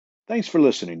Thanks for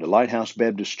listening to Lighthouse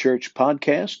Baptist Church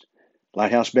podcast.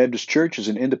 Lighthouse Baptist Church is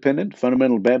an independent,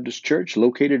 fundamental Baptist church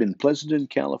located in Pleasanton,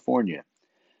 California.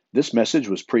 This message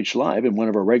was preached live in one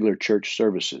of our regular church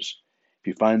services. If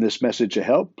you find this message a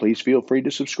help, please feel free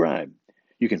to subscribe.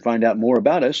 You can find out more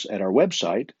about us at our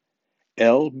website,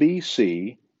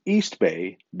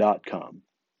 lbceastbay.com.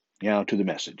 Now to the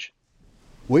message.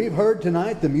 We've heard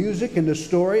tonight the music and the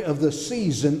story of the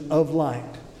season of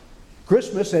light.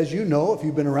 Christmas, as you know, if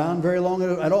you've been around very long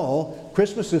at all,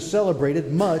 Christmas is celebrated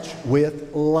much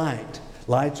with light.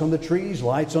 Lights on the trees,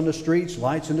 lights on the streets,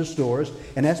 lights in the stores,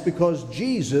 and that's because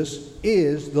Jesus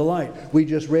is the light. We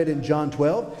just read in John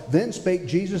 12, "Then spake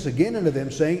Jesus again unto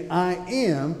them, saying, I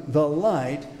am the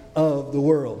light of the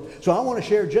world." So I want to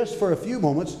share just for a few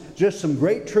moments just some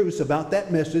great truths about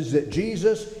that message that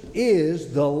Jesus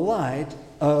is the light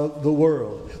of the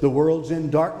world. The world's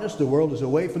in darkness, the world is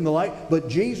away from the light, but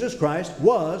Jesus Christ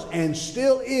was and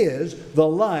still is the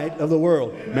light of the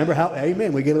world. Remember how,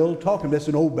 amen, we get a little talking, that's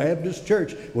an old Baptist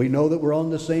church. We know that we're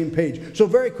on the same page. So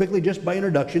very quickly, just by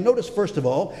introduction, notice first of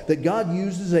all that God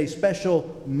uses a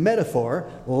special metaphor,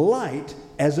 light,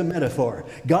 as a metaphor.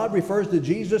 God refers to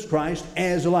Jesus Christ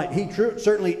as a light. He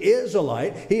certainly is a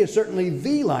light. He is certainly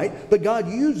the light, but God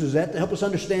uses that to help us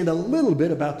understand a little bit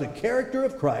about the character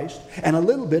of Christ and a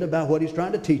little bit about what He's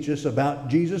trying to teach us about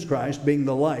Jesus Christ being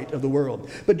the light of the world.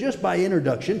 But just by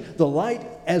introduction, the light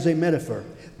as a metaphor.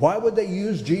 Why would they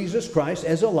use Jesus Christ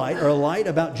as a light, or a light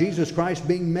about Jesus Christ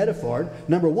being metaphored?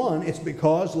 Number one, it's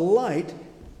because light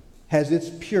has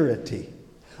its purity.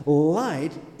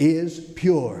 Light is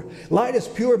pure. Light is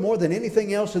pure more than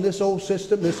anything else in this old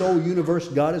system, this old universe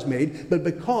God has made, but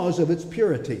because of its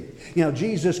purity. Now,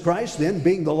 Jesus Christ, then,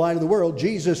 being the light of the world,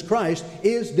 Jesus Christ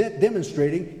is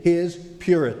demonstrating His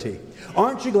purity.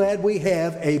 Aren't you glad we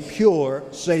have a pure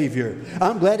Savior?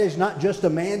 I'm glad He's not just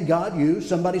a man God used,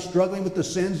 somebody struggling with the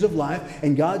sins of life,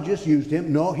 and God just used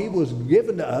him. No, He was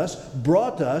given to us,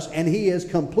 brought to us, and He is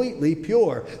completely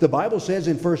pure. The Bible says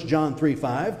in 1 John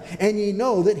 3:5, "And ye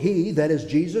know that He," that is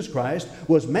Jesus Christ,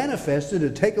 "was manifested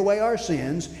to take away our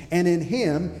sins, and in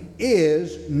Him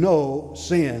is no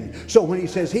sin." So when He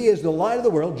says He is the light of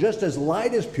the world, just as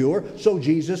light is pure, so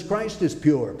Jesus Christ is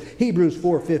pure. Hebrews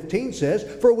 4:15 says,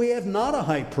 "For we have not a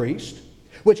high priest,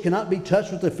 which cannot be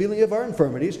touched with the feeling of our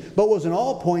infirmities, but was in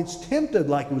all points tempted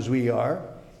like as we are,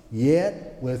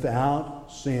 yet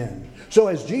without sin." So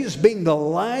as Jesus being the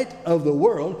light of the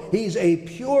world, He's a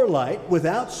pure light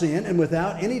without sin and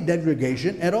without any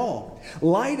degradation at all.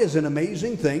 Light is an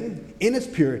amazing thing in its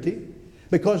purity,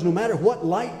 because no matter what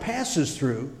light passes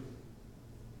through,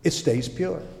 it stays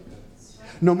pure.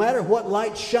 No matter what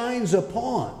light shines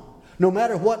upon, no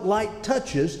matter what light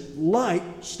touches, light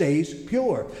stays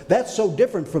pure. That's so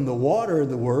different from the water of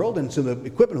the world and some of the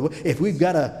equipment. If we've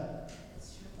got a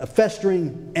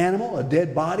festering animal, a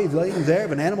dead body laying there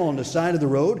of an animal on the side of the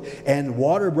road, and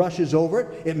water brushes over it,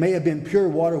 it may have been pure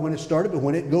water when it started, but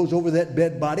when it goes over that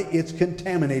dead body, it's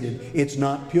contaminated. It's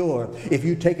not pure. If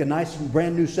you take a nice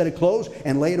brand new set of clothes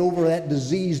and lay it over that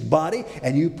diseased body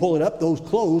and you pull it up, those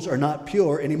clothes are not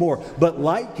pure anymore. But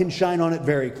light can shine on it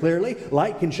very clearly.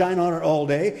 Light can shine on it all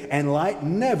day, and light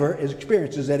never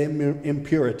experiences that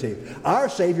impurity. Our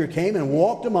Savior came and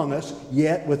walked among us,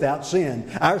 yet without sin.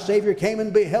 Our Savior came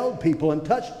and beheld people and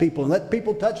touched people and let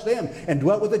people touch them and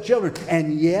dwelt with the children,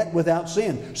 and yet without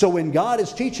sin. So when God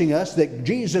is teaching us that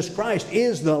Jesus Christ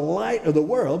is the light of the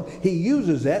world, He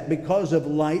uses that because of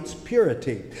light's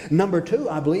purity. Number two,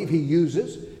 I believe He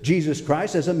uses Jesus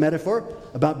Christ as a metaphor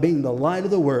about being the light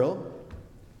of the world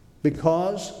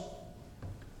because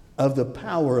of the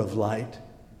power of light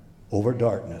over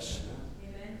darkness.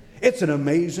 Amen. It's an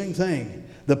amazing thing,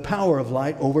 the power of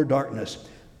light over darkness.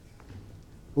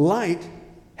 Light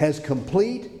has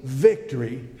complete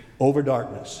victory over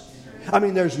darkness. I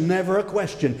mean, there's never a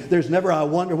question. There's never, I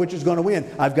wonder which is going to win.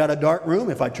 I've got a dark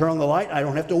room. If I turn on the light, I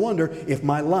don't have to wonder if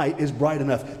my light is bright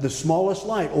enough. The smallest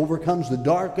light overcomes the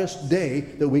darkest day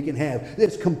that we can have.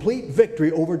 It's complete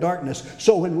victory over darkness.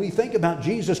 So when we think about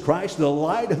Jesus Christ, the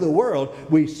light of the world,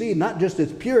 we see not just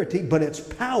its purity, but its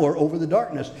power over the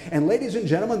darkness. And ladies and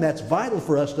gentlemen, that's vital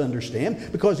for us to understand,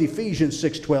 because Ephesians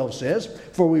 6:12 says,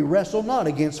 "For we wrestle not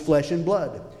against flesh and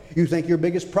blood." You think your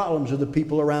biggest problems are the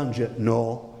people around you?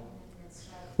 No.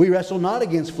 We wrestle not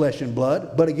against flesh and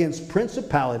blood, but against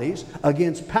principalities,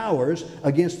 against powers,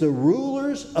 against the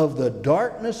rulers of the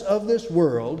darkness of this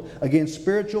world, against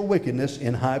spiritual wickedness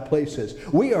in high places.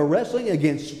 We are wrestling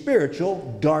against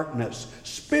spiritual darkness,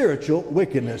 spiritual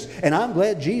wickedness. And I'm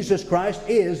glad Jesus Christ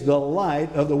is the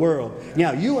light of the world.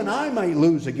 Now, you and I might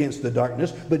lose against the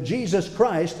darkness, but Jesus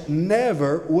Christ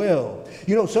never will.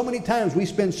 You know, so many times we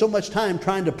spend so much time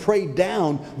trying to pray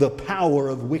down the power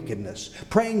of wickedness,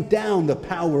 praying down the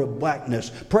power of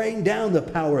blackness, praying down the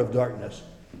power of darkness.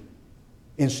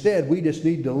 Instead, we just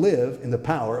need to live in the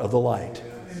power of the light.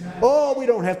 Oh, we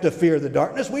don't have to fear the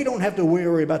darkness. We don't have to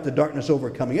worry about the darkness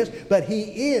overcoming us. But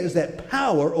He is that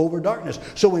power over darkness.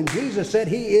 So when Jesus said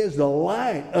He is the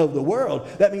light of the world,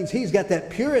 that means He's got that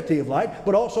purity of light,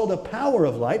 but also the power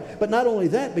of light. But not only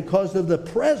that, because of the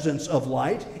presence of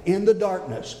light in the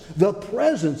darkness. The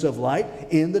presence of light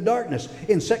in the darkness.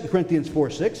 In 2 Corinthians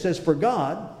 4:6 says, "For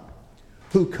God,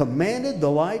 who commanded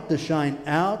the light to shine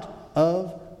out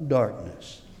of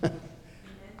darkness."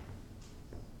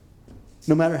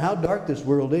 No matter how dark this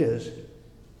world is,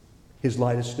 His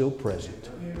light is still present.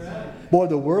 Boy,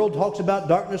 the world talks about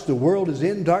darkness. The world is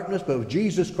in darkness. But with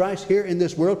Jesus Christ here in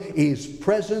this world, His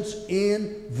presence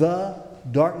in the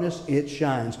darkness, it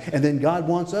shines. And then God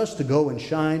wants us to go and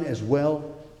shine as well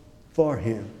for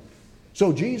Him.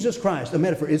 So Jesus Christ, the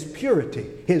metaphor, is purity.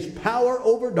 His power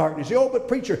over darkness. Oh, but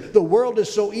preacher, the world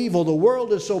is so evil. The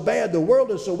world is so bad. The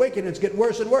world is so wicked. It's getting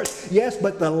worse and worse. Yes,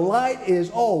 but the light is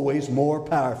always more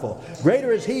powerful.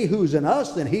 Greater is He who's in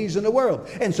us than he's in the world.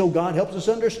 And so God helps us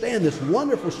understand this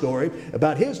wonderful story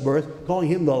about His birth, calling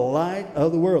Him the light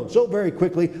of the world. So very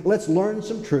quickly, let's learn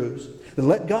some truths.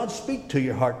 Let God speak to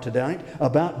your heart tonight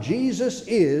about Jesus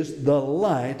is the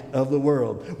light of the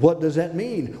world. What does that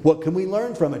mean? What can we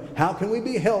learn from it? How can we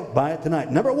be helped by it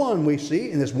tonight? Number one, we see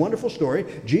in this wonderful story,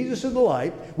 Jesus is the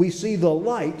light. We see the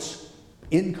light's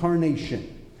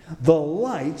incarnation. The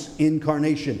light's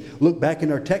incarnation. Look back in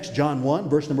our text, John 1,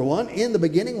 verse number 1. In the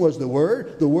beginning was the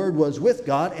Word was with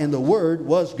God, and the Word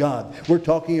was God. We're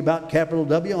talking about capital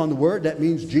W on the Word. That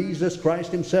means Jesus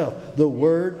Christ Himself, the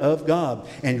Word of God.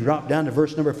 And you drop down to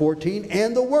verse number 14.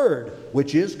 And the Word,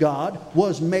 which is God,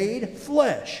 was made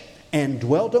flesh and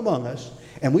dwelt among us,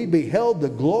 and we beheld the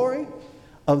glory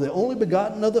of the only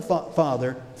begotten of the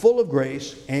Father, full of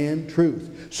grace and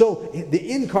truth. So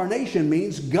the incarnation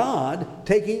means God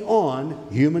taking on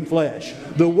human flesh.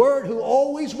 The Word who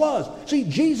always was. See,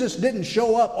 Jesus didn't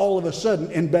show up all of a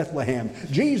sudden in Bethlehem.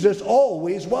 Jesus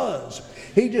always was.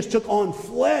 He just took on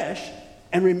flesh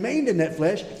and remained in that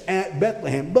flesh at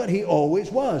Bethlehem. But He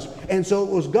always was. And so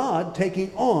it was God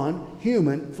taking on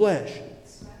human flesh.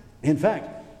 In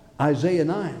fact, Isaiah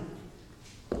 9,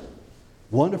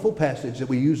 wonderful passage that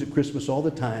we use at Christmas all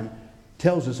the time,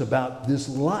 tells us about this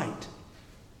light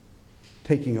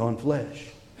taking on flesh.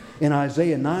 In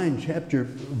Isaiah 9,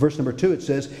 verse number 2, it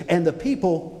says, "And the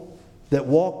people that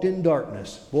walked in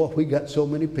darkness," boy, we got so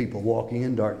many people walking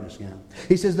in darkness now.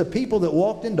 He says, "The people that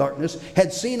walked in darkness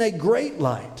had seen a great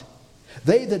light.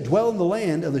 They that dwell in the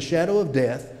land of the shadow of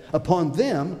death, upon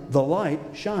them the light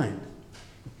shined."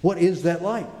 What is that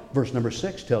light? Verse number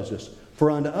 6 tells us,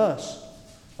 "For unto us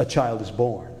a child is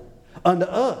born. Unto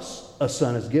us a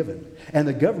son is given. And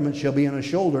the government shall be on his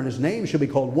shoulder, and his name shall be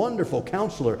called Wonderful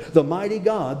Counselor, the Mighty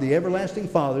God, the Everlasting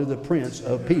Father, the Prince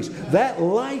of Peace." That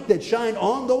light that shined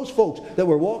on those folks that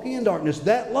were walking in darkness,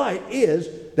 that light is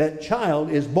that child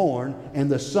is born and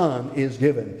the son is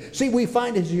given. See, we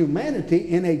find His humanity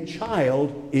in a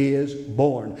child is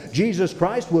born. Jesus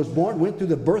Christ was born, went through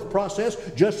the birth process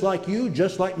just like you,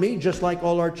 just like me, just like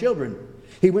all our children.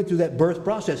 He went through that birth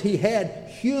process. He had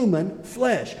human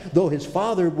flesh. Though His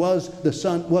Father was the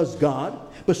Son, was God,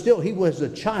 but still He was a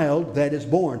child that is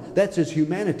born. That's His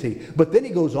humanity. But then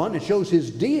He goes on and shows His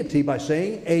deity by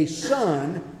saying, "A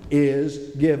son is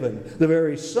given." The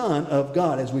very Son of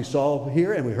God, as we saw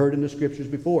here and we heard in the Scriptures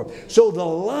before. So the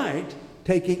light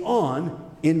taking on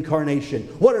incarnation.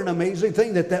 What an amazing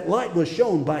thing that light was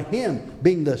shown by Him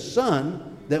being the Son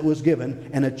that was given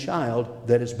and a child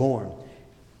that is born.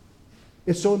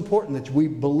 It's so important that we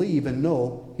believe and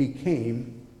know He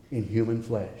came in human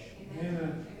flesh.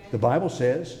 Amen. The Bible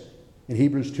says in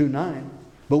Hebrews 2:9,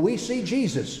 "But we see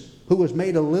Jesus, who was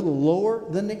made a little lower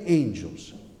than the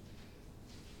angels."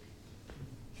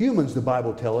 Humans, the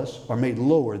Bible tells us, are made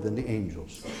lower than the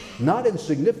angels. Not in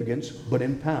significance, but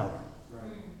in power.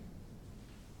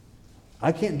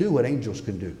 I can't do what angels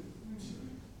can do.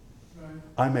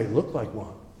 I may look like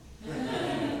one.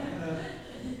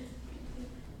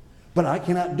 But I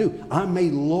cannot do. I'm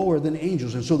made lower than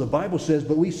angels. And so the Bible says,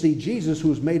 but we see Jesus, who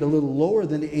was made a little lower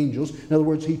than the angels. In other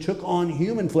words, He took on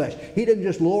human flesh. He didn't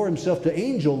just lower Himself to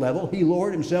angel level. He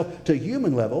lowered Himself to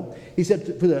human level. He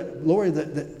said, for the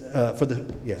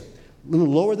little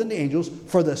lower than the angels,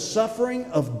 for the suffering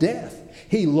of death.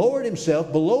 He lowered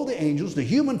Himself below the angels, the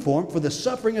human form, for the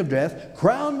suffering of death,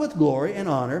 crowned with glory and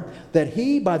honor, that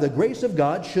He, by the grace of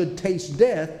God, should taste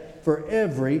death for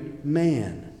every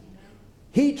man.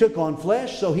 He took on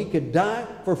flesh so He could die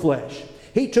for flesh.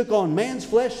 He took on man's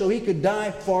flesh so he could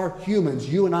die for humans,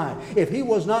 you and I. If he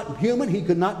was not human, he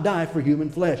could not die for human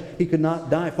flesh. He could not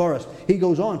die for us. He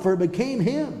goes on, for it became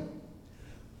him,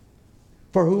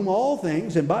 for whom all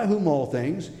things, and by whom all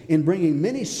things, in bringing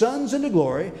many sons into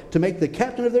glory, to make the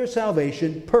captain of their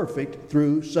salvation perfect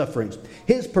through sufferings.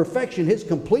 His perfection, his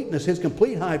completeness, his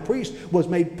complete high priest was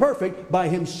made perfect by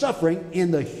him suffering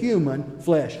in the human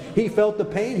flesh. He felt the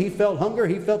pain, he felt hunger,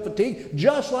 he felt fatigue,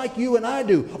 just like you and I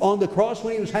do. On the cross,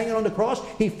 when he was hanging on the cross,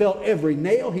 he felt every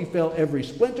nail, he felt every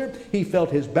splinter, he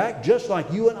felt his back, just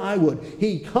like you and I would.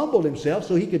 He humbled himself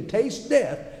so he could taste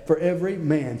death for every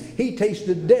man. He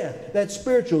tasted death, that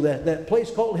spiritual death, that place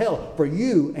called hell, for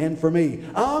you and for me.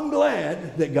 I'm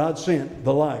glad that God sent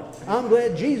the light. I'm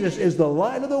glad Jesus is the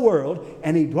light of the world,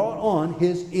 and he brought on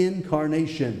his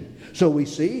incarnation. So we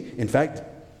see, in fact,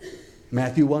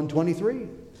 Matthew 1:23,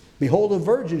 behold, a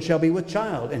virgin shall be with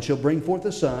child, and shall bring forth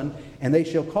a son, and they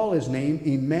shall call his name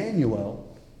Emmanuel,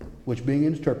 which being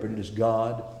interpreted is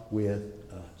God with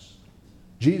us.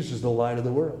 Jesus is the light of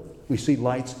the world. We see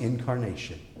light's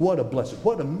incarnation. What a blessing.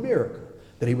 What a miracle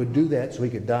that he would do that so he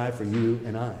could die for you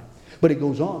and I. But it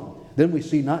goes on. Then we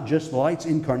see not just light's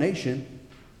incarnation,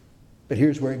 but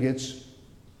here's where it gets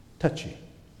touchy.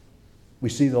 We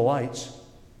see the light's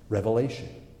revelation.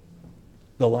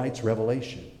 The light's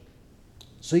revelation.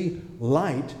 See,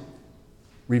 light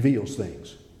reveals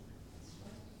things.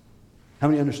 How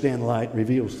many understand light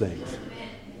reveals things?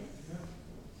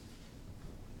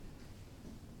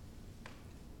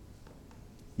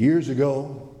 Years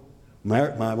ago,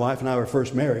 my wife and I were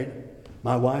first married.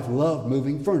 My wife loved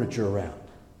moving furniture around.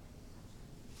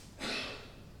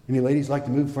 Any ladies like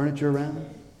to move furniture around?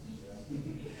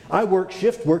 I worked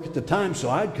shift work at the time, so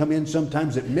I'd come in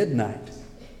sometimes at midnight.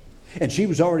 And she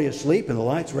was already asleep and the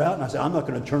lights were out, and I said, I'm not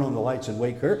going to turn on the lights and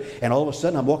wake her. And all of a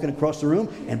sudden I'm walking across the room,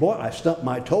 and boy, I stumped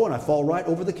my toe and I fall right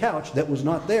over the couch that was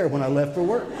not there when I left for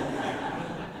work.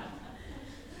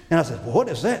 And I said, well, what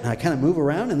is that? And I kind of move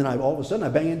around, and then all of a sudden I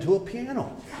bang into a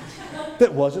piano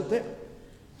that wasn't there.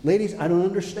 Ladies, I don't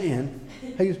understand.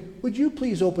 Would you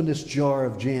please open this jar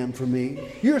of jam for me?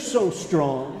 You're so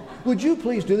strong. Would you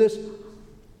please do this?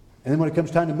 And then when it comes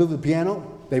time to move the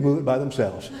piano, they move it by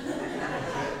themselves.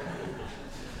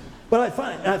 But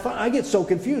I get so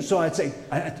confused, so I'd say,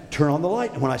 I turn on the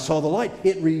light. And when I saw the light,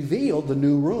 it revealed the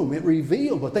new room. It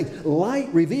revealed what things. Light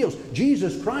reveals.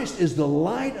 Jesus Christ is the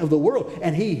light of the world.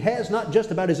 And he has not just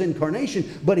about his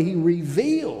incarnation, but he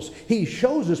reveals. He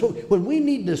shows us. When we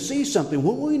need to see something,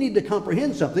 when we need to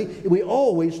comprehend something, we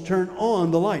always turn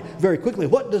on the light. Very quickly,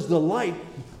 what does the light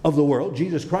of the world,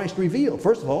 Jesus Christ, reveal?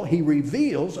 First of all, he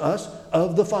reveals us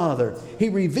of the Father. He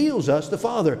reveals us the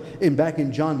Father. Back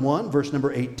in John 1, verse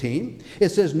number 18, it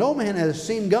says, no man has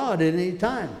seen God at any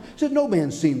time. It says, no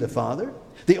man's seen the Father.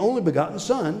 The only begotten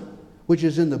Son, which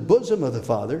is in the bosom of the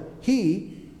Father,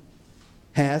 he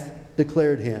hath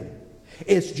declared him.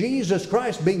 It's Jesus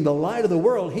Christ being the light of the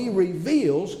world. He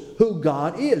reveals who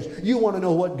God is. You want to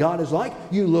know what God is like?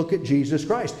 You look at Jesus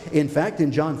Christ. In fact,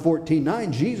 in John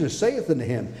 14:9, Jesus saith unto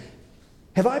him,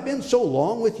 have I been so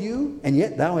long with you, and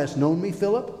yet thou hast known me,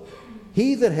 Philip?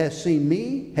 He that hath seen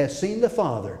me hath seen the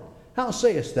Father. How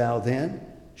sayest thou then,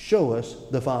 show us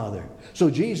the Father? So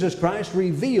Jesus Christ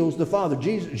reveals the Father.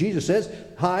 Jesus says,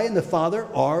 I and the Father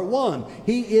are one.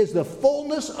 He is the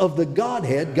fullness of the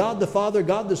Godhead, God the Father,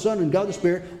 God the Son, and God the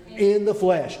Spirit in the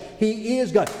flesh. He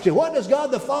is God. So what does God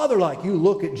the Father like? You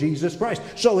look at Jesus Christ.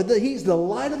 So he's the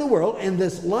light of the world, and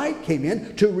this light came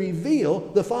in to reveal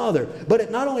the Father. But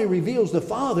it not only reveals the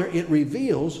Father, it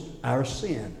reveals our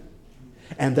sin.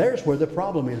 And there's where the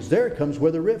problem is. There comes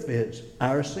where the rift is,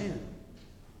 our sin.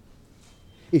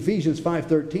 Ephesians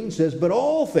 5:13 says, but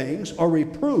all things are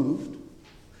reproved.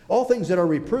 All things that are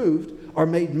reproved are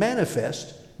made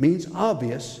manifest, means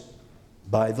obvious,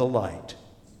 by the light.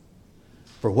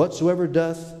 For whatsoever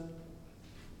doth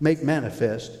make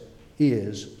manifest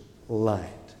is light.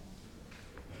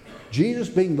 Jesus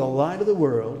being the light of the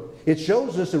world, it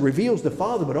shows us, it reveals the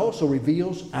Father, but also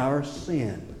reveals our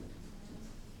sin.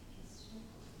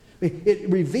 It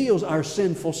reveals our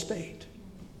sinful state.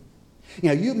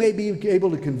 Now, you may be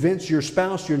able to convince your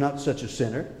spouse you're not such a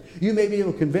sinner. You may be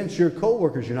able to convince your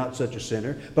co-workers you're not such a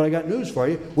sinner. But I got news for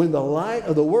you. When the light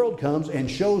of the world comes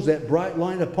and shows that bright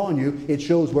light upon you, it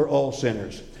shows we're all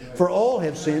sinners. For all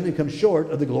have sinned and come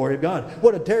short of the glory of God.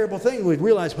 What a terrible thing. We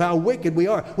realize how wicked we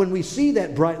are when we see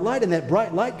that bright light, and that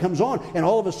bright light comes on, and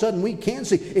all of a sudden we can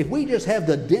see. If we just have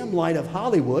the dim light of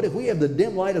Hollywood, if we have the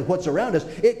dim light of what's around us,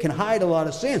 it can hide a lot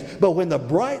of sins. But when the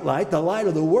bright light, the light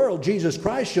of the world, Jesus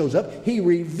Christ shows up, He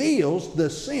reveals the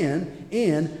sin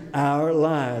in our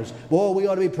lives. Boy, we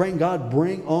ought to be praying, God,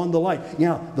 bring on the light.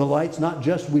 Now, the light's not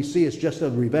just we see, it's just a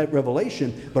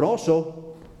revelation, but also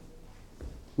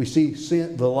we see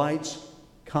sin, the light's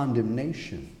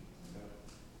condemnation.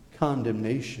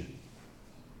 Condemnation.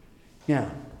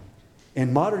 Now,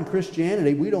 in modern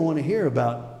Christianity, we don't want to hear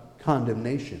about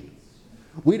condemnation.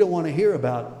 We don't want to hear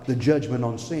about the judgment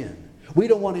on sin. We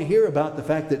don't want to hear about the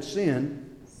fact that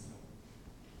sin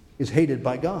is hated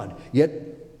by God. Yet,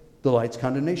 the light's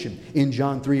condemnation. In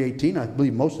John 3:18, I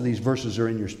believe most of these verses are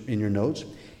in your notes.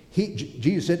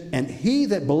 Jesus said, and he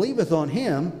that believeth on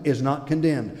Him is not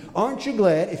condemned. Aren't you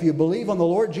glad if you believe on the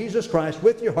Lord Jesus Christ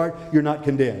with your heart, you're not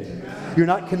condemned? Amen. You're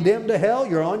not condemned to hell.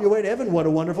 You're on your way to heaven. What a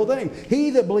wonderful thing. He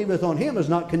that believeth on Him is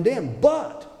not condemned.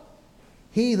 But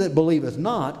he that believeth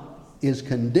not is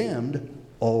condemned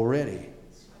already.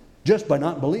 Just by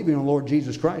not believing on the Lord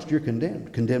Jesus Christ, you're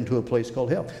condemned. Condemned to a place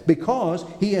called hell. Because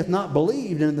he hath not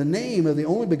believed in the name of the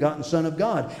only begotten Son of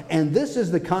God. And this is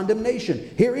the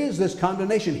condemnation. Here is this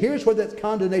condemnation. Here's where that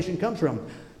condemnation comes from.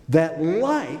 That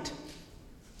light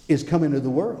is come into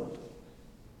the world.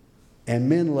 And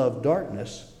men love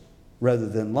darkness rather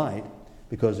than light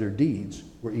because their deeds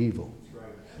were evil.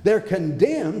 They're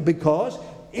condemned because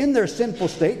in their sinful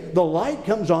state, the light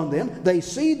comes on them. They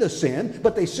see the sin,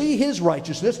 but they see His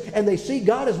righteousness, and they see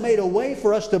God has made a way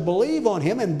for us to believe on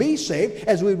Him and be saved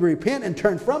as we repent and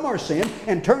turn from our sin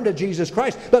and turn to Jesus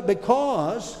Christ. But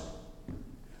because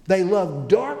they love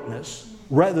darkness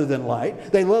rather than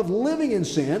light, they love living in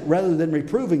sin rather than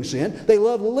reproving sin, they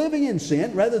love living in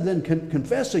sin rather than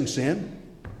confessing sin,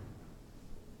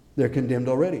 they're condemned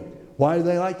already. Why do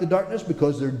they like the darkness?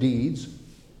 Because their deeds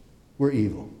were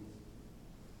evil.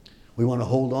 We want to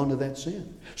hold on to that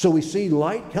sin. So we see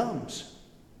light comes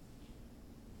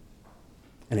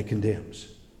and it condemns.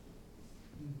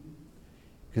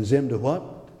 Condemned to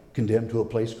what? Condemned to a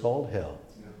place called hell.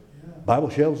 The Bible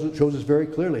shows us very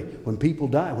clearly. When people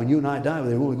die, when you and I die,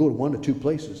 they only go to one of two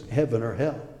places, heaven or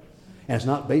hell. And it's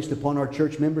not based upon our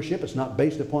church membership. It's not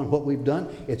based upon what we've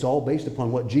done. It's all based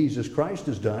upon what Jesus Christ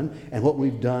has done and what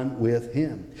we've done with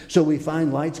Him. So we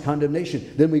find light's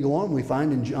condemnation. Then we go on, we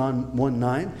find in John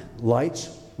 1:9,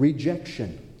 light's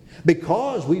rejection.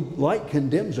 Because light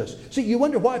condemns us. See, you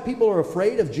wonder why people are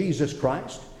afraid of Jesus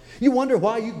Christ? You wonder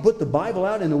why you put the Bible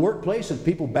out in the workplace and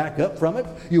people back up from it?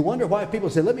 You wonder why people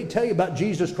say, let me tell you about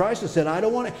Jesus Christ. I said, I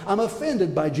don't want it. I'm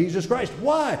offended by Jesus Christ.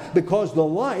 Why? Because the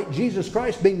light, Jesus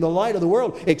Christ being the light of the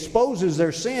world, exposes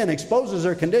their sin, exposes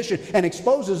their condition, and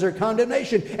exposes their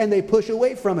condemnation, and they push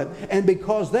away from it. And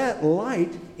because that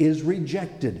light is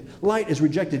rejected. Light is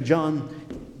rejected. John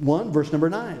 1, verse number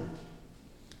 9.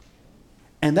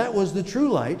 And that was the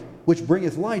true light, which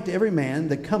bringeth light to every man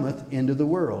that cometh into the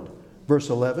world. Verse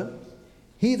 11,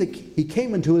 he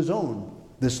came into His own.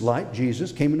 This light,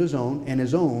 Jesus, came into His own, and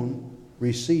His own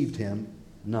received Him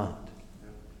not.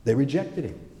 They rejected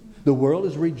Him. The world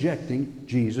is rejecting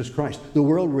Jesus Christ. The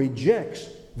world rejects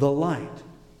the light.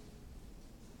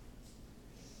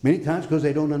 Many times because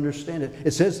they don't understand it.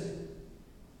 It says,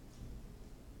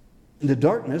 in the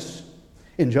darkness,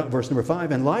 in verse number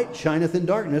 5, and light shineth in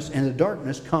darkness, and the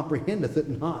darkness comprehendeth it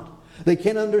not. They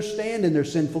can't understand in their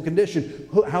sinful condition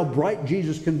how bright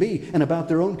Jesus can be and about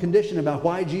their own condition, about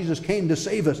why Jesus came to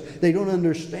save us. They don't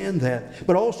understand that.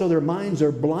 But also their minds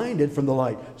are blinded from the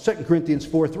light. 2 Corinthians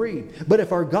 4:3. But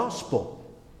if our gospel,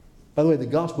 by the way, the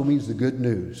gospel means the good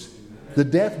news. The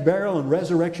death, burial, and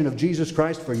resurrection of Jesus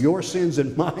Christ for your sins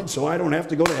and mine, so I don't have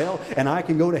to go to hell and I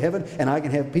can go to heaven and I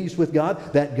can have peace with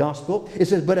God. That gospel. It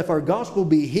says, but if our gospel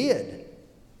be hid,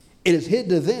 it is hid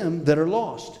to them that are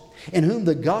lost, in whom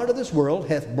the God of this world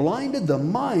hath blinded the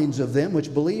minds of them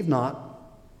which believe not.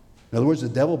 In other words, the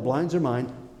devil blinds their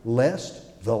mind,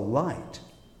 lest the light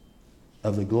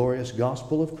of the glorious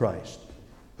gospel of Christ,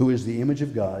 who is the image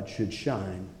of God, should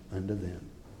shine unto them.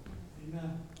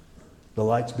 Amen. The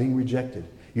light's being rejected.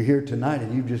 You're here tonight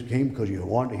and you just came because you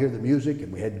wanted to hear the music,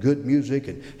 and we had good music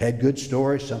and had good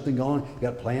stories, something going. You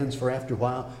got plans for after a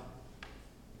while.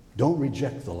 Don't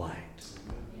reject the light.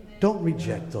 Don't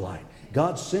reject the light.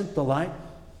 God sent the light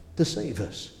to save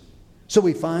us. So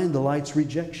we find the light's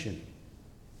rejection.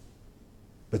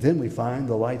 But then we find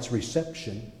the light's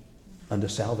reception unto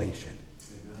salvation.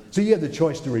 So you have the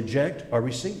choice to reject or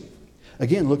receive.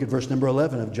 Again, look at verse number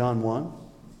 11 of John 1.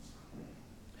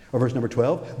 Or verse number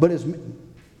 12.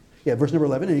 Yeah, verse number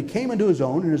 11. And he came unto his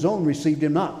own, and his own received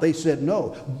him not. They said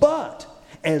no. But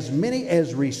as many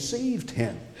as received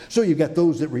him. So you've got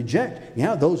those that reject.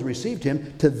 Yeah, those who received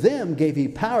him. To them gave he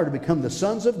power to become the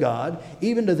sons of God,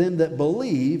 even to them that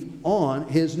believe on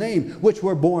his name, which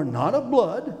were born not of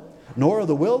blood, nor of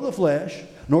the will of the flesh,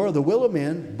 nor of the will of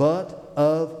men, but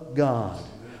of God.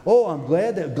 Oh, I'm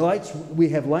glad that we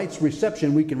have light's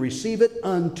reception. We can receive it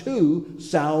unto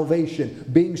salvation,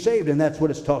 being saved. And that's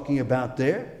what it's talking about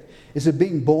there. It said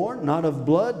being born, not of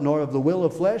blood, nor of the will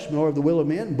of flesh, nor of the will of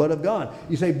men, but of God.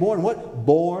 You say born what?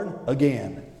 Born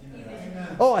again.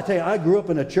 Oh, I tell you, I grew up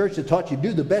in a church that taught you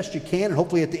do the best you can, and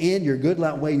hopefully at the end you're good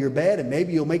that way you're bad, and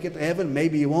maybe you'll make it to heaven,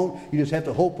 maybe you won't. You just have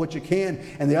to hope what you can.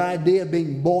 And the idea of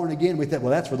being born again, we thought,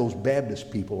 well, that's for those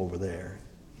Baptist people over there.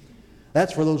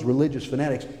 That's for those religious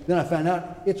fanatics. Then I found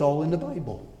out it's all in the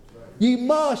Bible. You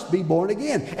must be born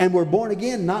again. And we're born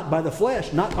again not by the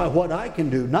flesh, not by what I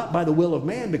can do, not by the will of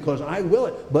man because I will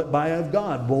it, but by of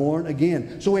God, born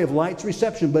again. So we have light's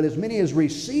reception. But as many as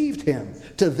received him,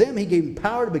 to them he gave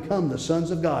power to become the sons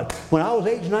of God. When I was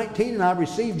age 19 and I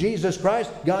received Jesus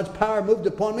Christ, God's power moved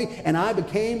upon me and I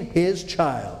became his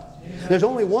child. There's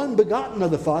only one begotten of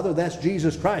the Father, that's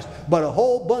Jesus Christ. But a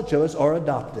whole bunch of us are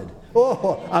adopted.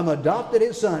 Oh, I'm adopted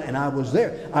his son, and I was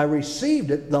there. I received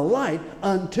it, the light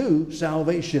unto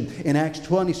salvation. In Acts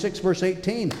 26, verse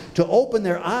 18, to open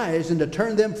their eyes and to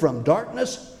turn them from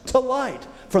darkness to light,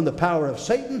 from the power of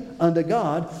Satan unto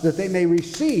God, that they may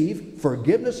receive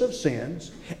forgiveness of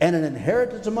sins and an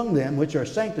inheritance among them which are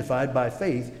sanctified by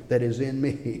faith that is in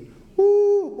me.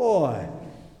 Woo, boy.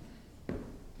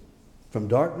 From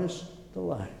darkness to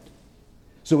light.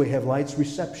 So we have light's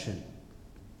reception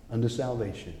unto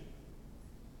salvation.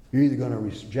 You're either going to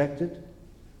reject it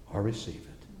or receive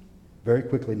it. Very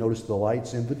quickly, notice the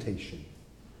light's invitation.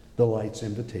 The light's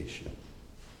invitation.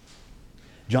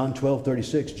 John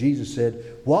 12:36, Jesus said,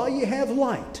 while you have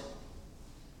light,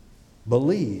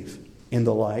 believe in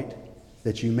the light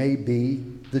that you may be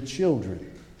the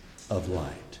children of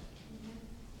light.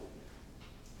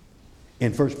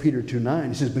 In 1 Peter 2:9,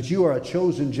 he says, but you are a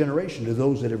chosen generation to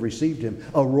those that have received him,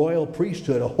 a royal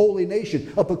priesthood, a holy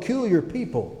nation, a peculiar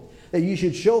people, that you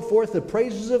should show forth the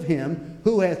praises of him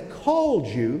who hath called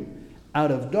you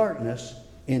out of darkness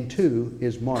into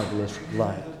his marvelous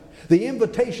light. The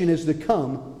invitation is to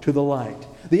come to the light.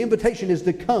 The invitation is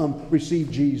to come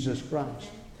receive Jesus Christ.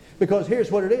 Because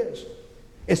here's what it is.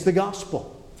 It's the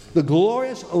gospel. The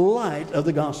glorious light of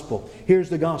the gospel. Here's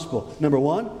the gospel. Number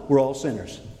one, we're all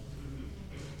sinners.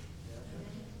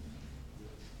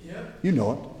 You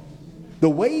know it. The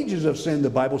wages of sin, the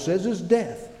Bible says, is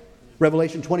death.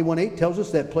 Revelation 21:8 tells us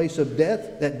that place of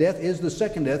death, that death is the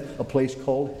second death, a place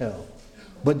called hell.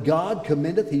 But God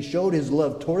commendeth, he showed his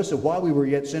love toward us, that while we were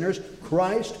yet sinners,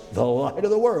 Christ, the light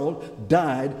of the world,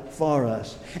 died for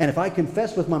us. And if I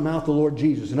confess with my mouth the Lord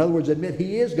Jesus, in other words, admit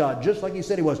he is God, just like he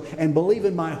said he was, and believe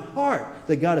in my heart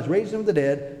that God has raised him from the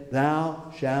dead,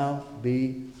 thou shalt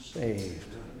be saved.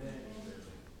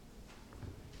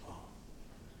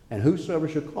 And whosoever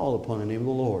shall call upon the name of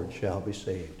the Lord shall be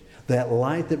saved. That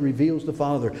light that reveals the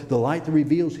Father, the light that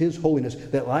reveals his holiness,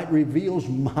 that light reveals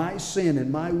my sin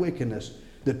and my wickedness,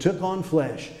 that took on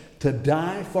flesh to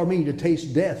die for me, to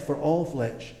taste death for all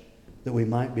flesh, that we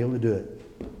might be able to do it.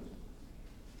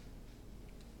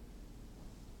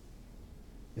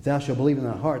 If thou shalt believe in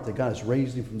thy heart that God has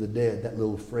raised him from the dead, that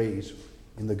little phrase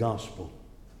in the gospel.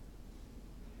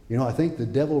 You know, I think the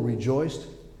devil rejoiced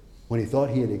when he thought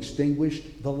he had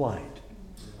extinguished the light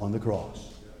on the cross.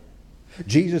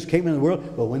 Jesus came into the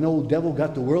world, but when the old devil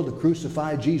got the world to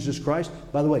crucify Jesus Christ,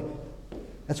 by the way,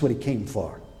 that's what he came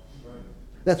for.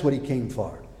 That's what he came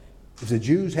for. If the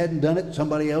Jews hadn't done it,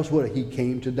 somebody else would have. He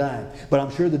came to die. But I'm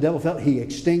sure the devil felt he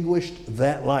extinguished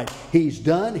that light. He's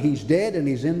done, he's dead, and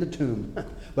he's in the tomb.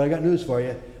 But I got news for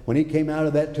you. When he came out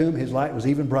of that tomb, his light was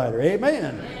even brighter.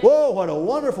 Amen. Whoa, what a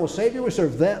wonderful Savior we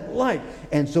serve. That light.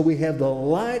 And so we have the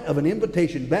light of an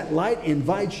invitation. That light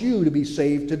invites you to be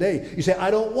saved today. You say,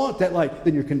 I don't want that light.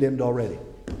 Then you're condemned already.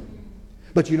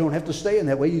 But you don't have to stay in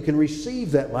that way. You can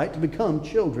receive that light to become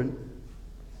children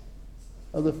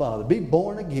of the Father. Be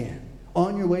born again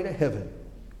on your way to heaven.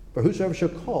 For whosoever shall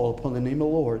call upon the name of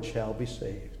the Lord shall be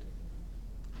saved.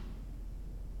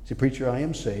 See, preacher, I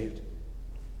am saved.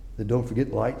 Then don't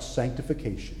forget light's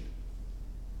sanctification.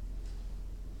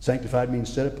 Sanctified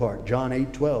means set apart. John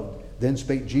 8:12. Then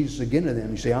spake Jesus again to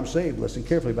them. You say, I'm saved. Listen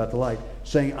carefully about the light.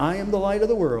 Saying, I am the light of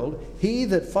the world. He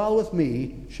that followeth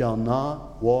me shall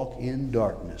not walk in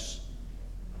darkness,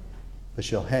 but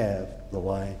shall have the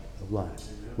light of life.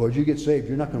 Lord, you get saved,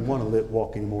 you're not going to want to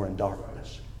walk anymore in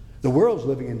darkness. The world's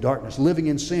living in darkness, living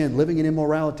in sin, living in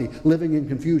immorality, living in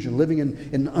confusion, living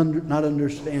in not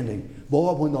understanding.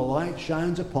 Boy, when the light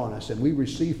shines upon us and we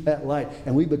receive that light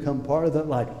and we become part of that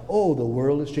light, oh, the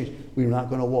world has changed. We're not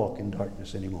going to walk in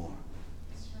darkness anymore.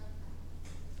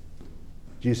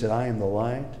 Jesus said, I am the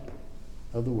light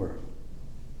of the world.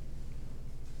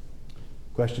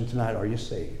 Question tonight, are you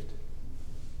saved?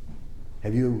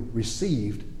 Have you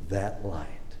received that light?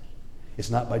 It's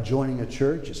not by joining a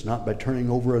church. It's not by turning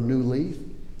over a new leaf.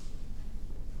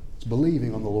 It's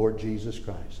believing on the Lord Jesus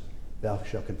Christ. Thou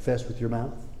shalt confess with your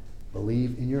mouth,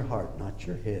 believe in your heart, not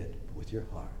your head, but with your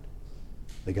heart,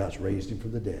 that God's raised him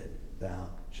from the dead. Thou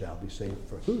shalt be saved.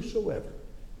 For whosoever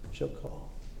shall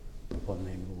call upon the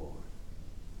name of the Lord.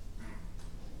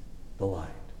 The light.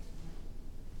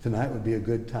 Tonight would be a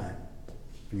good time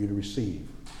for you to receive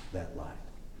that light.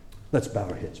 Let's bow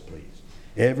our heads, please.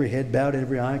 Every head bowed,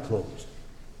 every eye closed.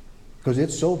 Because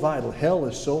it's so vital. Hell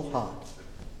is so hot.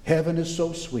 Heaven is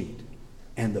so sweet.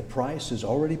 And the price has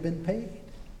already been paid.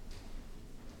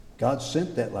 God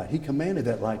sent that light. He commanded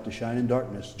that light to shine in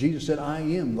darkness. Jesus said, I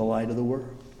am the light of the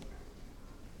world.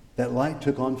 That light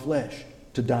took on flesh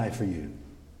to die for you.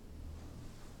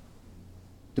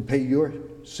 To pay your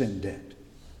sin debt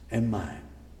and mine.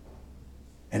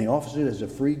 And he offers it as a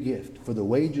free gift. For the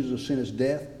wages of sin is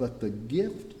death, but the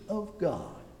gift of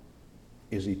God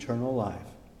is eternal life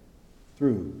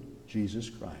through Jesus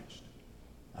Christ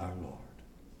our Lord.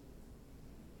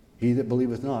 He that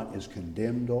believeth not is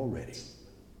condemned already.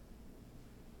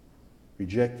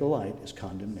 Reject the light is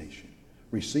condemnation.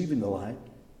 Receiving the light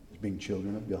is being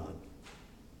children of God.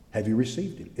 Have you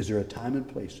received him? Is there a time and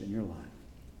place in your life?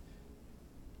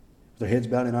 With their heads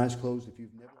bowed and eyes closed, if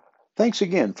you've never... Thanks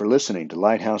again for listening to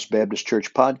Lighthouse Baptist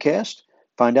Church Podcast.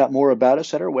 Find out more about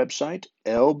us at our website,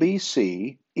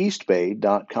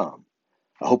 lbceastbay.com.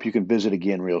 I hope you can visit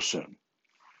again real soon.